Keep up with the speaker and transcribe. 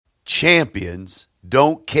Champions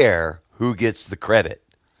don't care who gets the credit.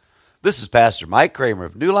 This is Pastor Mike Kramer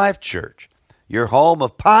of New Life Church, your home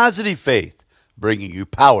of positive faith, bringing you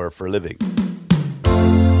power for living.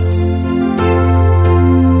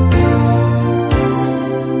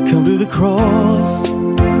 Come to the cross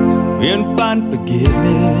and find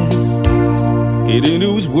forgiveness. Get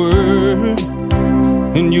into His Word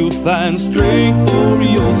and you'll find strength for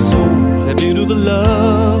your soul. Tap into the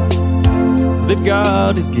love that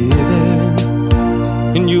God has given,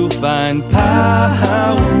 and you'll find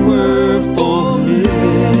power for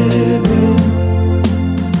living.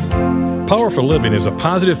 Power for Living is a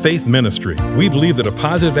positive faith ministry. We believe that a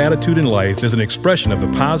positive attitude in life is an expression of the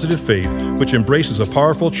positive faith which embraces a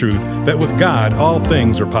powerful truth that with God all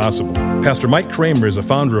things are possible. Pastor Mike Kramer is a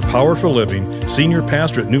founder of Power for Living, senior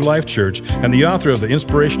pastor at New Life Church, and the author of the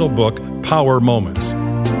inspirational book, Power Moments.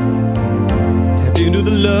 Tap into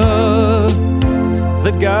the love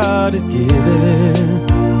that God has given,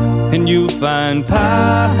 and you'll find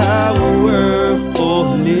power for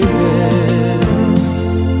living.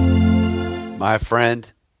 My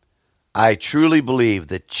friend, I truly believe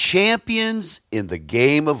that champions in the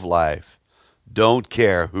game of life don't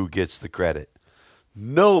care who gets the credit.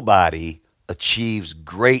 Nobody achieves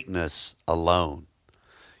greatness alone.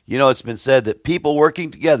 You know, it's been said that people working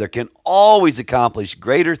together can always accomplish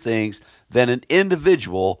greater things than an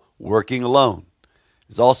individual working alone.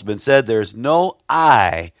 It's also been said there's no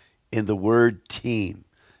I in the word team.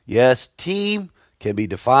 Yes, team can be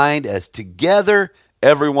defined as together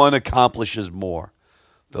everyone accomplishes more.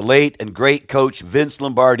 The late and great coach Vince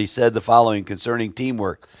Lombardi said the following concerning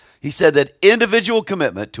teamwork. He said that individual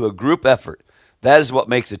commitment to a group effort, that is what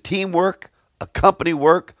makes a team work, a company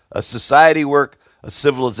work, a society work, a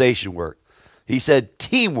civilization work. He said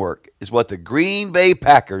teamwork is what the Green Bay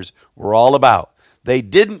Packers were all about. They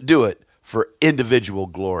didn't do it for individual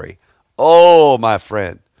glory. Oh, my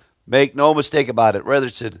friend, make no mistake about it. Whether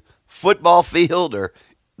it's a football field or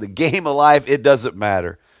the game of life, it doesn't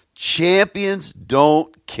matter. Champions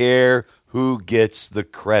don't care who gets the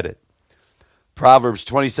credit. Proverbs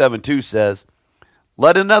 27:2 says,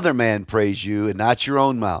 "Let another man praise you and not your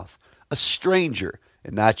own mouth, a stranger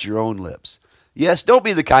and not your own lips." Yes, don't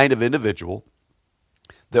be the kind of individual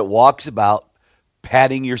that walks about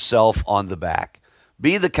patting yourself on the back.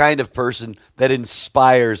 Be the kind of person that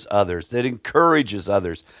inspires others, that encourages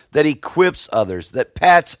others, that equips others, that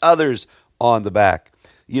pats others on the back.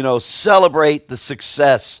 You know, celebrate the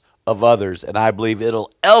success of others, and I believe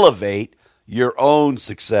it'll elevate your own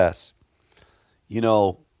success. You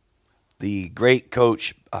know, the great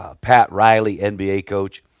coach, Pat Riley, NBA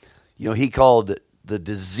coach, you know, he called it the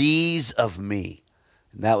disease of me.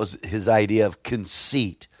 And that was his idea of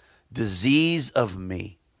conceit, disease of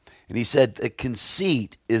me. And he said that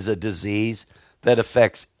conceit is a disease that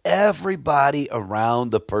affects everybody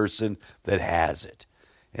around the person that has it.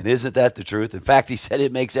 And isn't that the truth? In fact, he said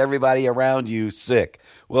it makes everybody around you sick.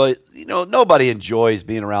 Well, you know, nobody enjoys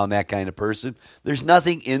being around that kind of person. There's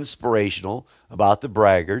nothing inspirational about the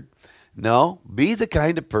braggart. No, be the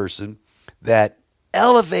kind of person that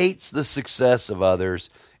elevates the success of others,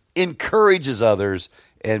 encourages others.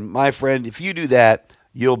 And my friend, if you do that,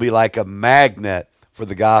 you'll be like a magnet for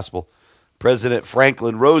the gospel. President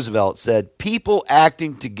Franklin Roosevelt said, "People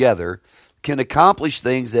acting together can accomplish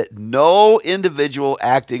things that no individual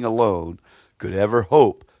acting alone could ever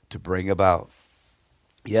hope to bring about."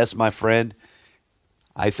 Yes, my friend,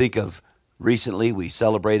 I think of recently we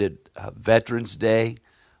celebrated Veterans Day.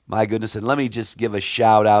 My goodness, and let me just give a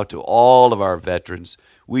shout out to all of our veterans.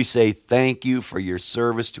 We say thank you for your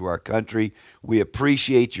service to our country. We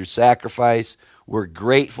appreciate your sacrifice. We're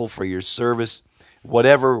grateful for your service.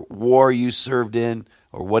 Whatever war you served in,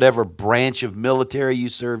 or whatever branch of military you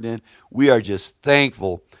served in, we are just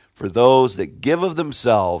thankful for those that give of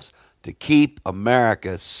themselves to keep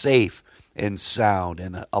America safe and sound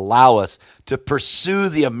and allow us to pursue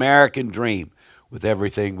the American dream with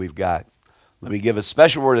everything we've got. Let me give a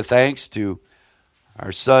special word of thanks to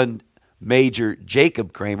our son, Major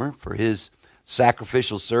Jacob Kramer, for his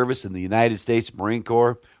sacrificial service in the United States Marine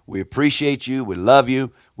Corps. We appreciate you. We love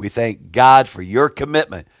you. We thank God for your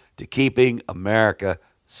commitment to keeping America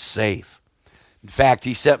safe. In fact,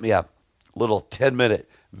 he sent me a little 10-minute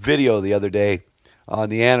video the other day on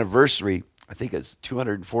the anniversary. I think it's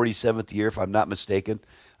 247th year, if I'm not mistaken.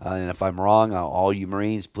 And if I'm wrong, all you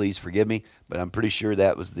Marines, please forgive me. But I'm pretty sure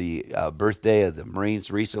that was the birthday of the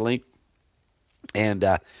Marines recently. And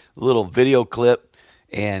a little video clip.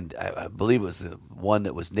 And I believe it was the one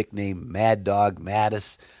that was nicknamed Mad Dog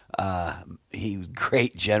Mattis. He was a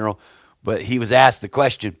great general. But he was asked the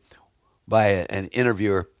question by an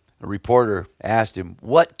interviewer, A reporter asked him,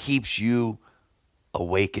 "What keeps you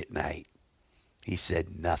awake at night?" He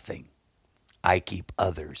said, "Nothing. I keep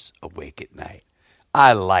others awake at night."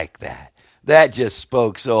 I like that. That just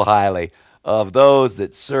spoke so highly of those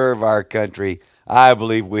that serve our country. I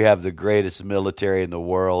believe we have the greatest military in the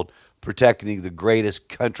world, protecting the greatest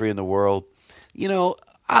country in the world. You know,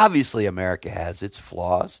 obviously America has its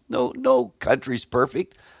flaws. No country's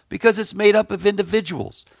perfect because it's made up of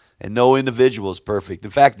individuals, and no individual is perfect.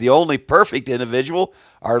 In fact, the only perfect individual,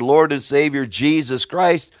 our Lord and Savior Jesus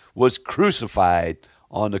Christ, was crucified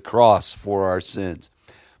on the cross for our sins.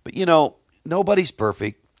 But you know, nobody's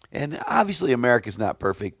perfect, and obviously America's not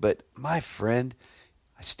perfect, but my friend,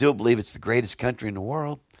 I still believe it's the greatest country in the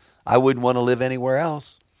world. I wouldn't want to live anywhere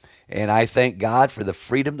else. And I thank God for the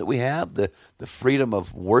freedom that we have, the freedom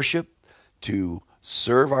of worship, to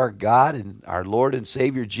serve our God and our Lord and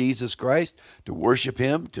Savior Jesus Christ, to worship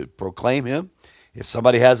Him, to proclaim Him. If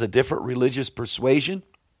somebody has a different religious persuasion,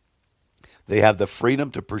 they have the freedom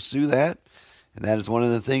to pursue that. And that is one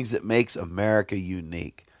of the things that makes America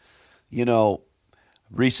unique. You know,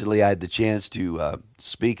 recently I had the chance to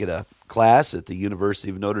speak at a class at the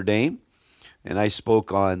University of Notre Dame, and I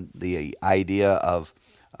spoke on the idea of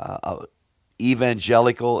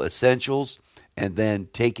evangelical essentials and then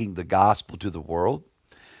taking the gospel to the world.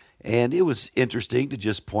 And it was interesting to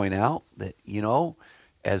just point out that, you know,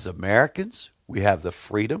 as Americans, we have the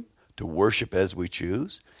freedom to worship as we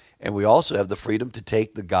choose, and we also have the freedom to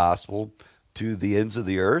take the gospel to the ends of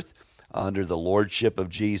the earth under the lordship of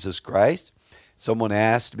Jesus Christ. Someone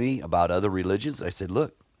asked me about other religions. I said,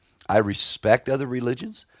 look, I respect other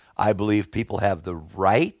religions. I believe people have the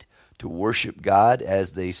right to worship God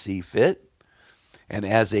as they see fit. And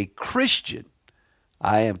as a Christian,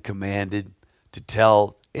 I am commanded to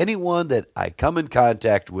tell anyone that I come in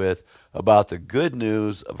contact with about the good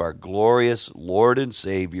news of our glorious Lord and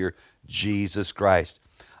Savior, Jesus Christ.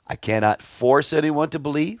 I cannot force anyone to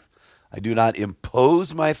believe. I do not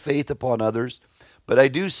impose my faith upon others, but I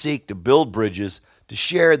do seek to build bridges to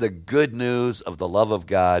share the good news of the love of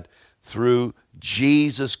God through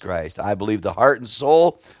Jesus Christ. I believe the heart and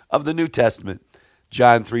soul of the New Testament.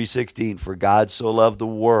 John 3:16, for God so loved the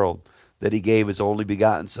world that He gave His only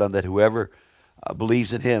begotten Son, that whoever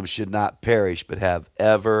believes in Him should not perish but have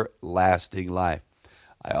everlasting life.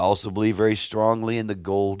 I also believe very strongly in the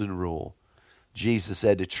golden rule. Jesus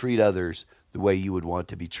said to treat others the way you would want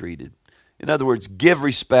to be treated. In other words, give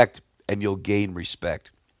respect and you'll gain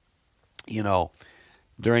respect. You know,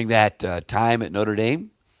 during that time at Notre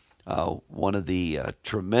Dame, one of the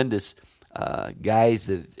tremendous guys,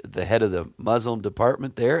 the head of the Muslim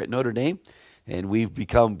department there at Notre Dame, and we've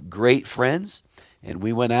become great friends. And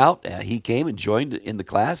we went out, he came and joined in the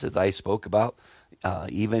class as I spoke about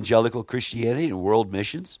evangelical Christianity and world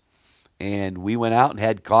missions. And we went out and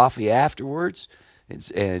had coffee afterwards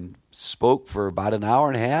and spoke for about an hour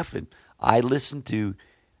and a half. And I listened to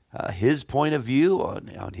his point of view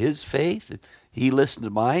on his faith, and he listened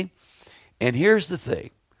to mine. And here's the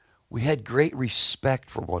thing. We had great respect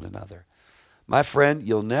for one another. My friend,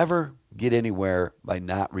 you'll never get anywhere by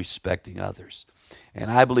not respecting others.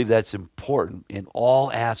 And I believe that's important in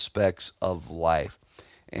all aspects of life.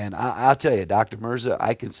 And I'll tell you, Dr. Mirza,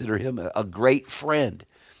 I consider him a great friend.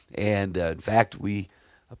 And in fact, we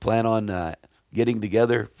plan on getting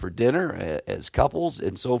together for dinner as couples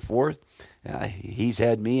and so forth. He's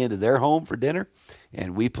had me into their home for dinner,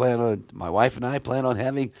 and my wife and I plan on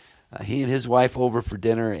having he and his wife over for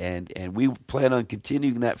dinner, and we plan on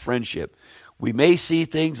continuing that friendship. We may see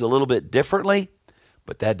things a little bit differently,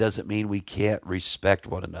 but that doesn't mean we can't respect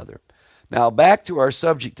one another. Now, back to our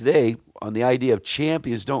subject today on the idea of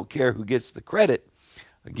champions don't care who gets the credit.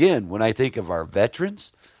 Again, when I think of our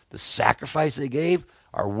veterans, the sacrifice they gave,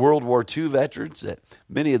 our World War II veterans, that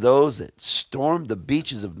many of those that stormed the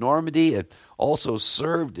beaches of Normandy and also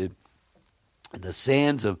served in the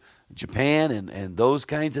sands of Japan and those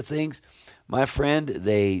kinds of things. My friend,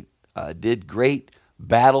 they did great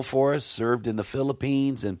battle for us, served in the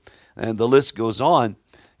Philippines, and the list goes on.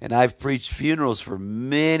 And I've preached funerals for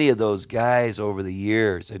many of those guys over the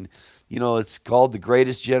years. And, you know, it's called the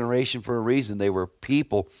greatest generation for a reason. They were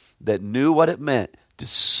people that knew what it meant to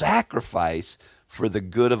sacrifice for the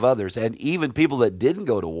good of others. And even people that didn't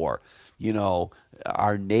go to war. You know,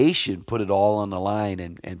 our nation put it all on the line,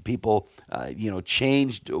 and people,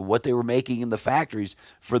 changed what they were making in the factories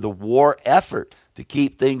for the war effort to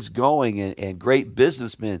keep things going. And great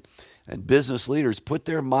businessmen and business leaders put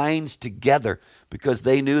their minds together because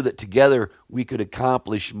they knew that together we could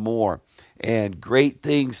accomplish more. And great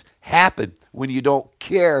things happen when you don't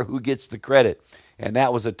care who gets the credit. And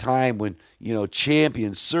that was a time when,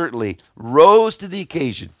 champions certainly rose to the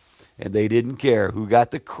occasion. and they didn't care who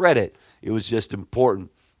got the credit. It was just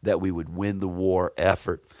important that we would win the war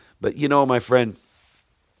effort. But my friend,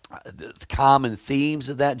 the common themes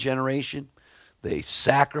of that generation, they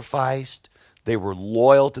sacrificed, they were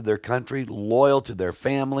loyal to their country, loyal to their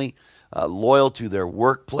family, loyal to their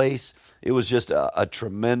workplace. It was just a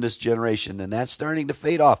tremendous generation, and that's starting to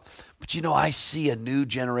fade off. But I see a new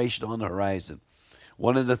generation on the horizon.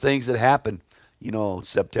 One of the things that happened,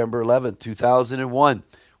 September 11th, 2001,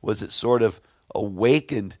 was it sort of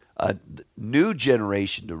awakened a new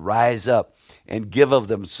generation to rise up and give of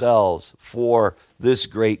themselves for this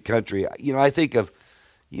great country. I think of,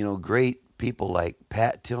 great people like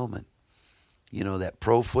Pat Tillman, that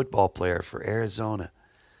pro football player for Arizona,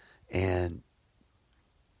 and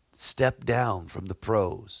stepped down from the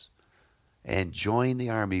pros and joined the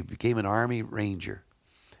Army, became an Army Ranger,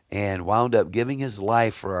 and wound up giving his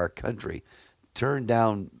life for our country, turned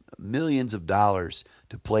down millions of dollars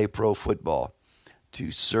to play pro football, to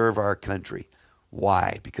serve our country.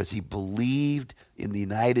 Why? Because he believed in the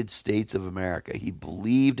United States of America. He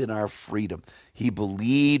believed in our freedom. He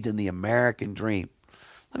believed in the American dream.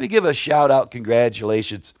 Let me give a shout-out,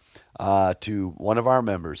 congratulations to one of our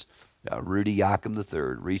members, Rudy Yakum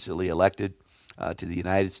III, recently elected to the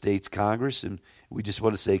United States Congress. And we just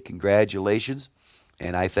want to say congratulations.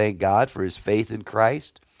 And I thank God for his faith in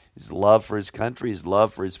Christ, his love for his country, his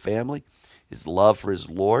love for his family, his love for his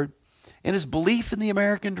Lord, and his belief in the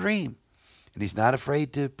American dream. And he's not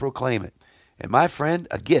afraid to proclaim it. And my friend,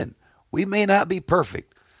 again, we may not be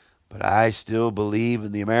perfect, but I still believe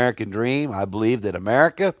in the American dream. I believe that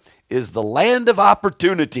America is the land of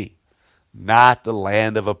opportunity, not the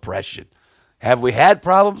land of oppression. Have we had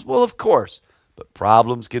problems? Well, of course, but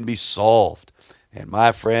problems can be solved. And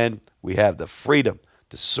my friend, we have the freedom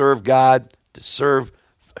to serve God, to serve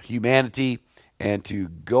humanity, and to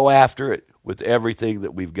go after it with everything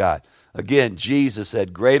that we've got. Again, Jesus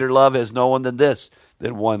said, greater love has no one than this,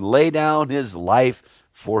 than one lay down his life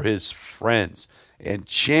for his friends. And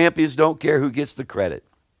champions don't care who gets the credit.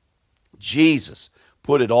 Jesus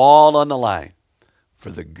put it all on the line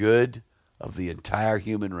for the good of the entire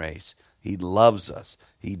human race. He loves us.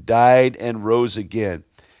 He died and rose again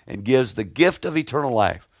and gives the gift of eternal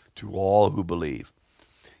life to all who believe.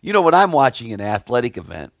 When I'm watching an athletic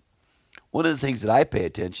event, one of the things that I pay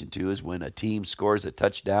attention to is when a team scores a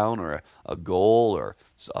touchdown or a goal or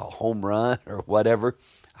a home run or whatever,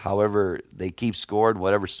 however they keep scoring,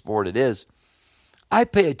 whatever sport it is, I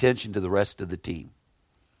pay attention to the rest of the team.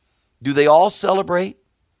 Do they all celebrate?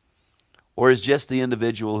 Or is just the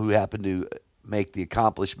individual who happened to make the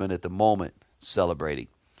accomplishment at the moment celebrating?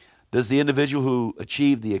 Does the individual who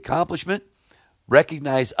achieved the accomplishment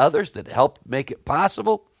recognize others that helped make it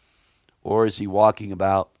possible? Or is he walking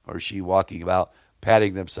about, or she walking about,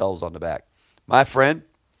 patting themselves on the back? My friend,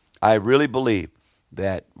 I really believe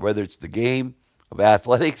that whether it's the game of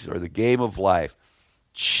athletics or the game of life,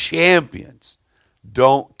 champions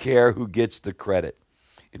don't care who gets the credit.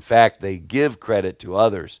 In fact, they give credit to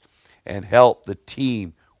others and help the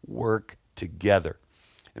team work together.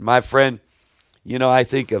 And my friend, I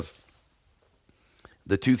think of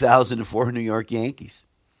the 2004 New York Yankees.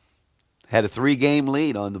 Had a 3-game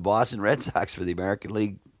lead on the Boston Red Sox for the American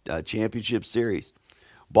League Championship Series.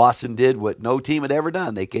 Boston did what no team had ever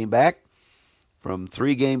done. They came back from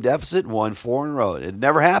 3-game deficit and won 4 in a row. It had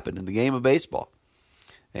never happened in the game of baseball.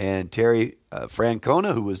 And Terry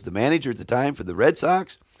Francona, who was the manager at the time for the Red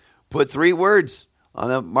Sox, put 3 words on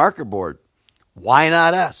a marker board. Why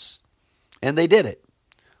not us? And they did it.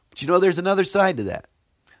 But there's another side to that.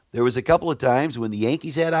 There was a couple of times when the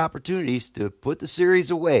Yankees had opportunities to put the series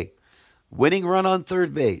away. Winning run on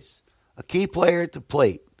third base, a key player at the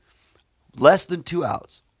plate, less than 2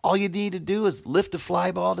 outs. All you need to do is lift a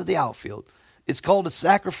fly ball to the outfield. It's called a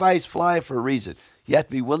sacrifice fly for a reason. You have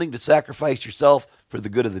to be willing to sacrifice yourself for the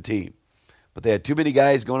good of the team. But they had too many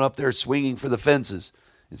guys going up there swinging for the fences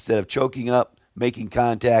instead of choking up, making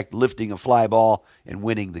contact, lifting a fly ball, and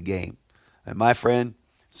winning the game. And my friend,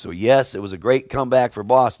 so yes, it was a great comeback for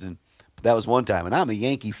Boston, but that was one time. And I'm a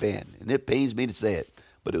Yankee fan, and it pains me to say it.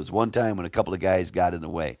 But it was one time when a couple of guys got in the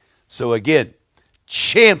way. So again,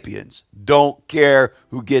 champions don't care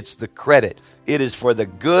who gets the credit. It is for the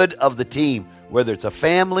good of the team, whether it's a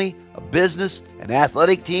family, a business, an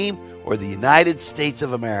athletic team, or the United States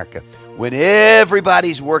of America. When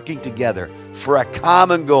everybody's working together for a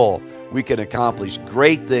common goal, we can accomplish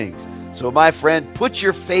great things. So my friend, put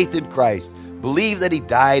your faith in Christ. Believe that he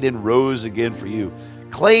died and rose again for you.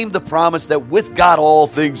 Claim the promise that with God all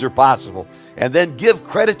things are possible, and then give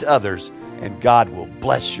credit to others, and God will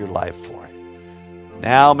bless your life for it.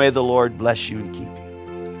 Now may the Lord bless you and keep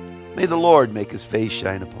you. May the Lord make his face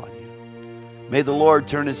shine upon you May the Lord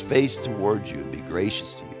turn his face towards you and be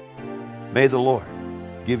gracious to you. May the Lord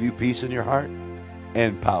give you peace in your heart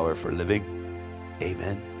and power for living.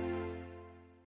 Amen.